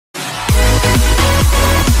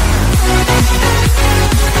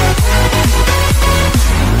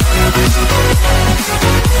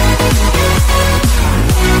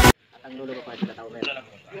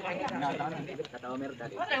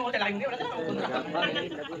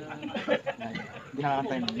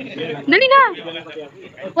Dali na.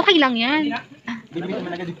 Okay lang yan.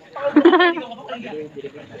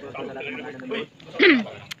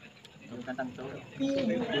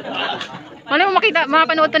 Wala mo makita,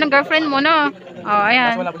 makapanood to ng girlfriend mo, no? Oh,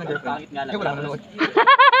 ayan.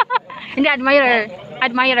 Hindi, admirer.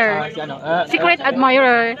 Admirer. Secret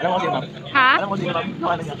admirer. Ha?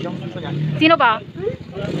 Sino ba?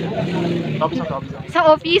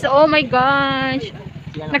 Sa office? Oh my gosh.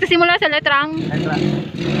 Nagsisimula sa letrang?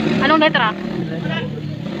 Anong letra?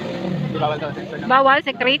 Bawal,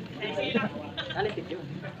 secret?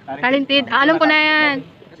 Talented. Ah, alam ko na yan.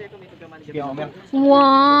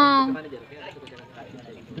 Wow.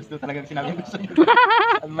 Gusto talaga sinabi ko.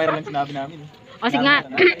 Mayroon lang sinabi namin. O sige nga.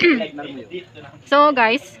 So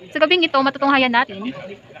guys, sa gabing ito matutunghayan natin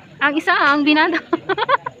ang isa ang binata.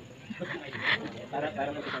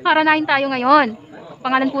 Haranahin tayo ngayon.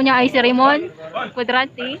 Pangalan po niya ay si Raymond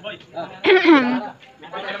Quadrante.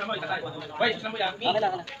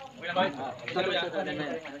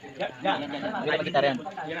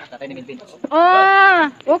 Oh,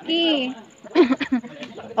 okay.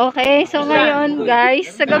 Okay, so ngayon guys,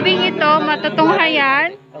 sa gabing ito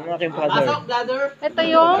matutunghayan. Ito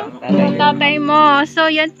yung tatay mo. So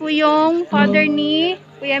yan po yung father ni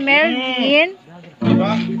Kuya Melvin.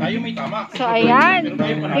 So ayan,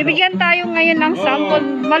 bibigyan tayo ngayon ng sample,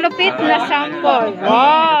 malupit na sample.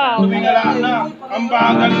 Wow! Ang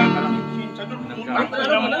bagal lang.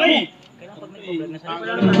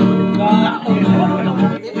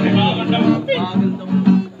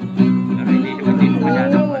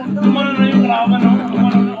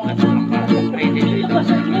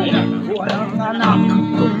 Walang anak,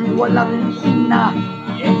 walang ina.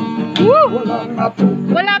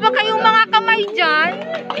 Wala ba kayong mga kamay dyan?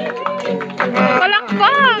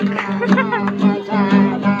 Palakpak!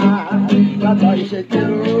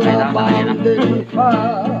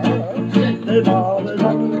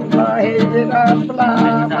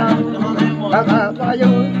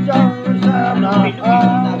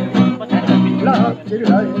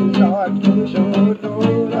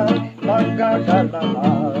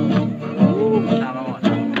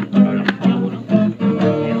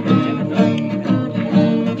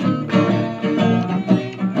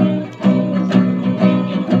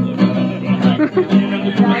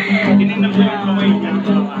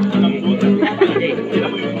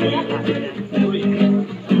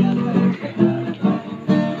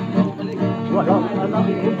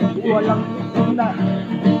 Walang ina,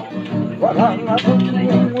 walang abot,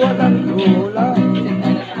 walang lula.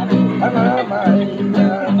 Ang amay na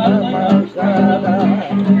mamasada,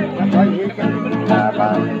 napahigan na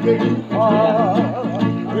banding ko.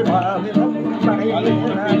 Ibalik ang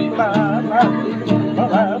mahirang mama,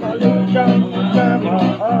 mamamalong siyang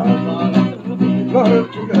samahan. Kahit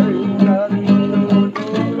sigay na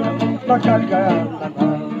nilulunod,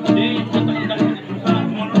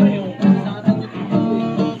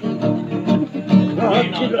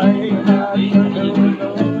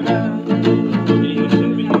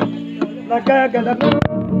 makakalaman.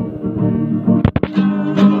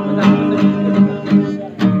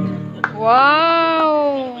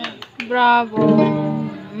 Wow! Bravo!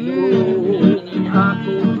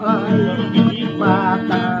 Ako ay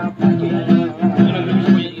bata pa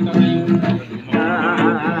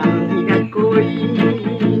ingat ko'y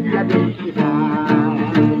labing-isa.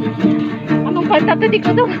 Anong kanta to? Di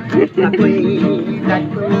ko to. Ako'y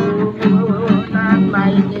nagtungo ng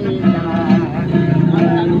Maynila.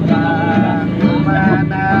 Hanggang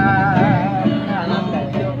umanap ang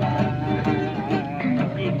kayola.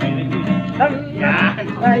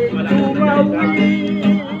 Hanggang ay tumawi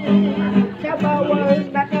sa bawal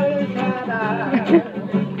na kalsada.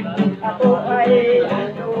 Ako ay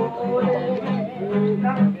anulit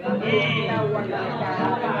ng walang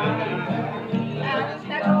kara. Ang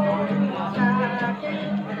tanong sa akin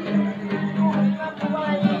kung ako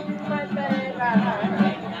ay matera.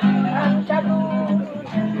 Ang sagot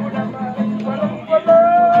ko naman walang-wala.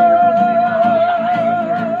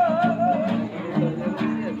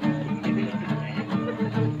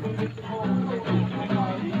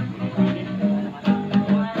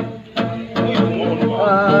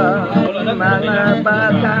 Mga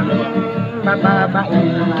batang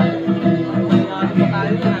mababait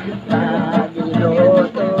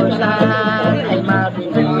pag-inutusan ay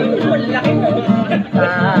mabilis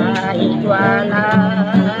kahit wala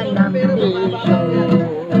ng piso.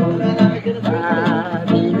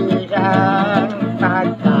 Mabilis ang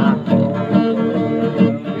pagtapos.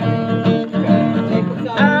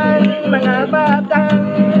 Ang mga batang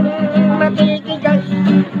matitigas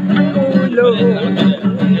ang ulo.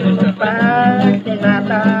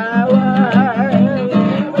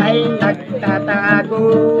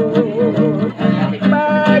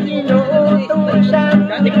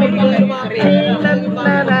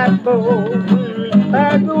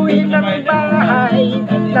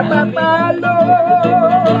 napapalo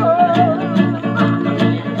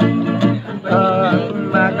ang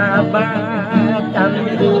mga batang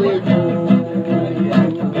libo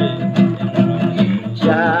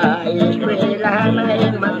sa eskwelahan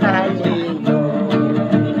ay matalino.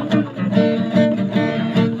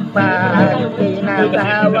 Pag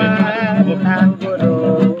tinatawag ng guro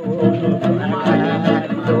at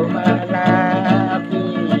lumalapit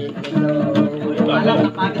ito,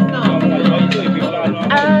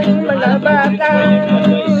 ang mga batang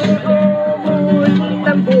umulit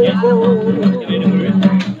ng buko.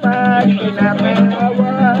 Pag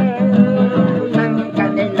tinatawag ng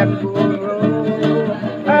kanilang guro,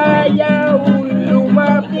 ayaw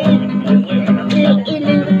lumapit,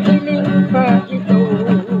 iling-iling pa ito.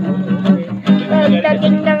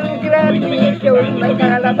 Pagdating ng graduation, may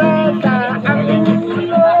kalabasa ang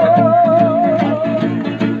ulo.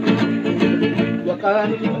 Yakan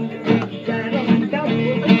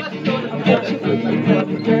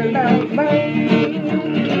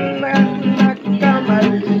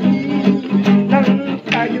nagkamali nang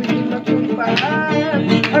tayo'y natumpaan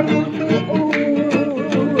ang totoo.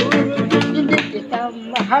 Hindi kita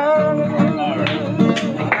mahal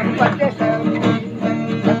ang pagkasal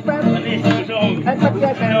at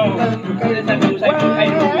pagkasal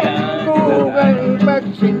kung ang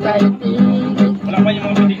pagsintay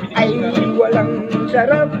ay walang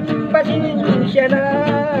sarap. Pasensya na,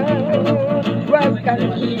 huwag kang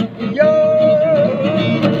iiyak.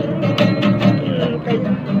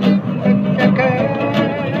 Kaya nagtaka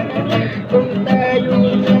kung tayo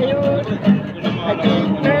ngayon ay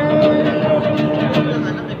kita.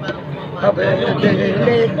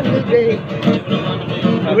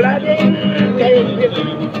 Wala din kayo.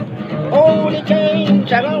 Only change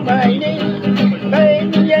around my name.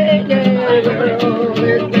 Baby, yeah, yeah,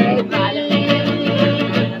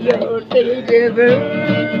 you're together.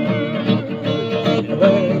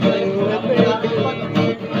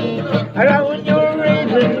 Around your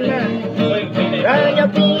ribbon, run your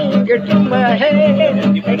finger to my head.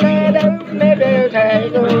 I gotta never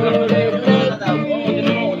take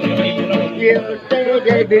you're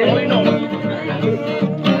together.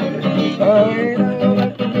 I know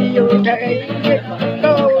what to be your take.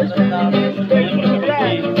 Those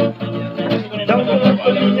right. Don't want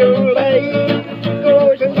to be your life.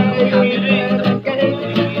 Goes and I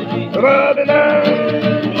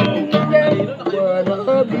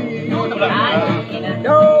wanna be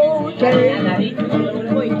no take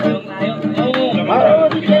all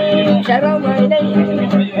the things around my name,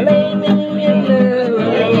 laying in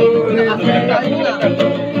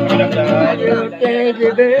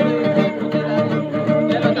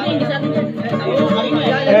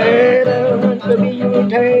I don't want to be your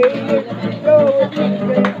take. No,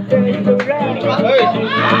 take the right.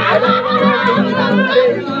 I don't want to be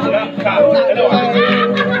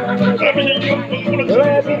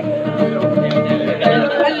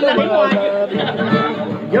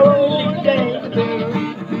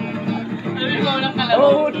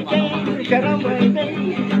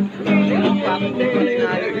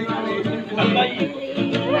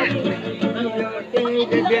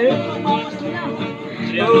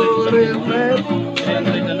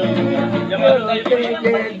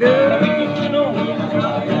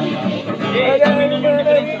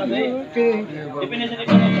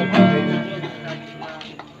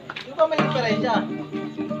Ito may diferensya.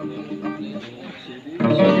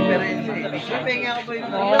 May diferensya eh. May penga ko po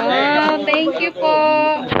yung... Oh, thank you po.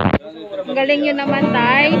 Ang galing nyo naman,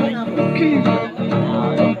 Tay.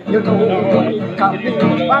 You know it coming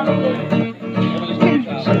back.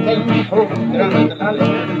 Something hope you can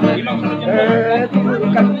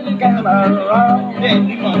come around.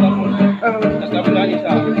 Kaya ba na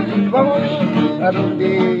ito?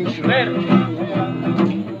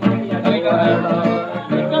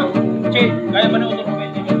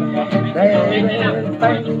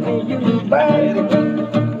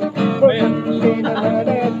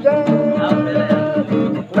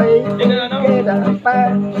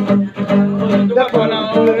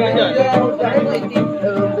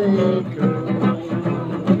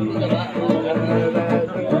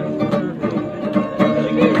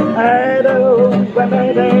 I don't want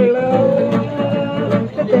to love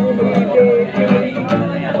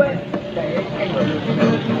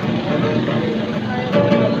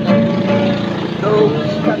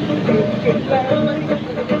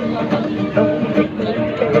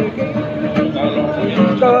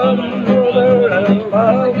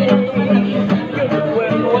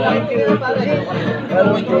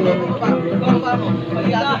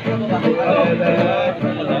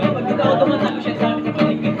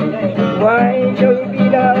why you be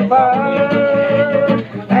the fire?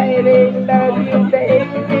 I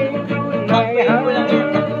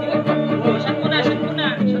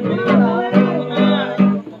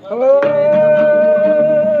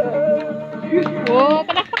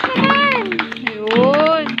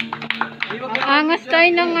Angas tayo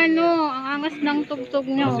ng ano, ang angas ng tugtog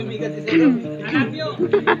nyo.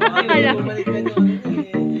 Akala.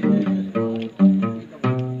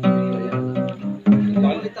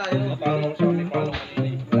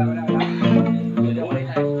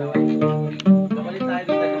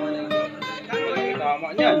 Tama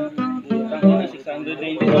niyan.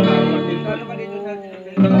 690.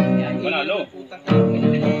 Manalo.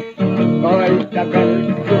 Kahit tagal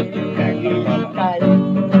kong naghihintay,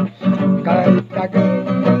 kahit tagal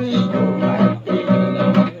sumating,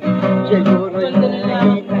 siguro'y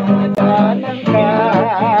nadaanan ka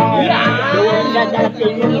doon sa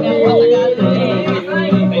dating hiling.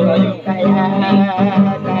 Kaya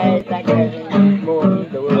kahit tagal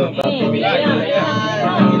mundo Pilay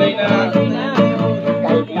na.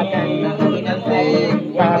 kahit tagal hinantay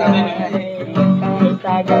ka, kahit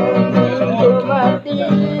tagal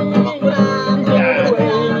dumating,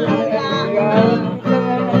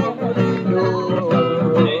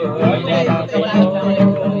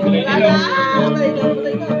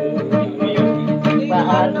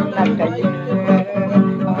 mahal na kayo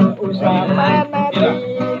ang usapan natin.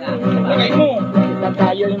 Lagay mo. Na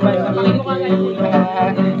tayo'y magkikita,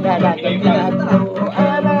 darating na tuwa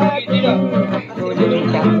natin.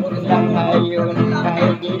 Ngunit ang lang ngayon ay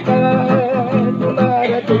di ka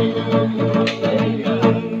dumarating.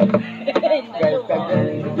 Kahit tagal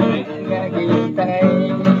naghihintay,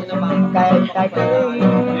 kahit tagal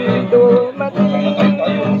dumating,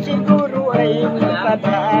 siguro ay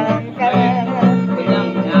mapadaan ka.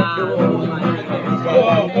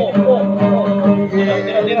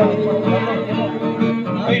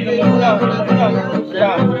 Ay,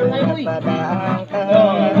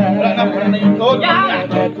 wala na yung load.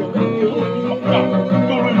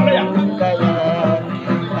 Tuloy mo na yan.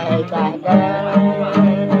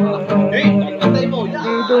 Eh, tatay mo.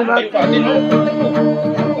 Ay, pati mo.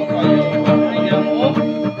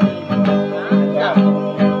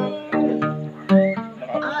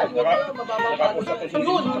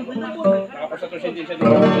 Nakapos sa to si Din sa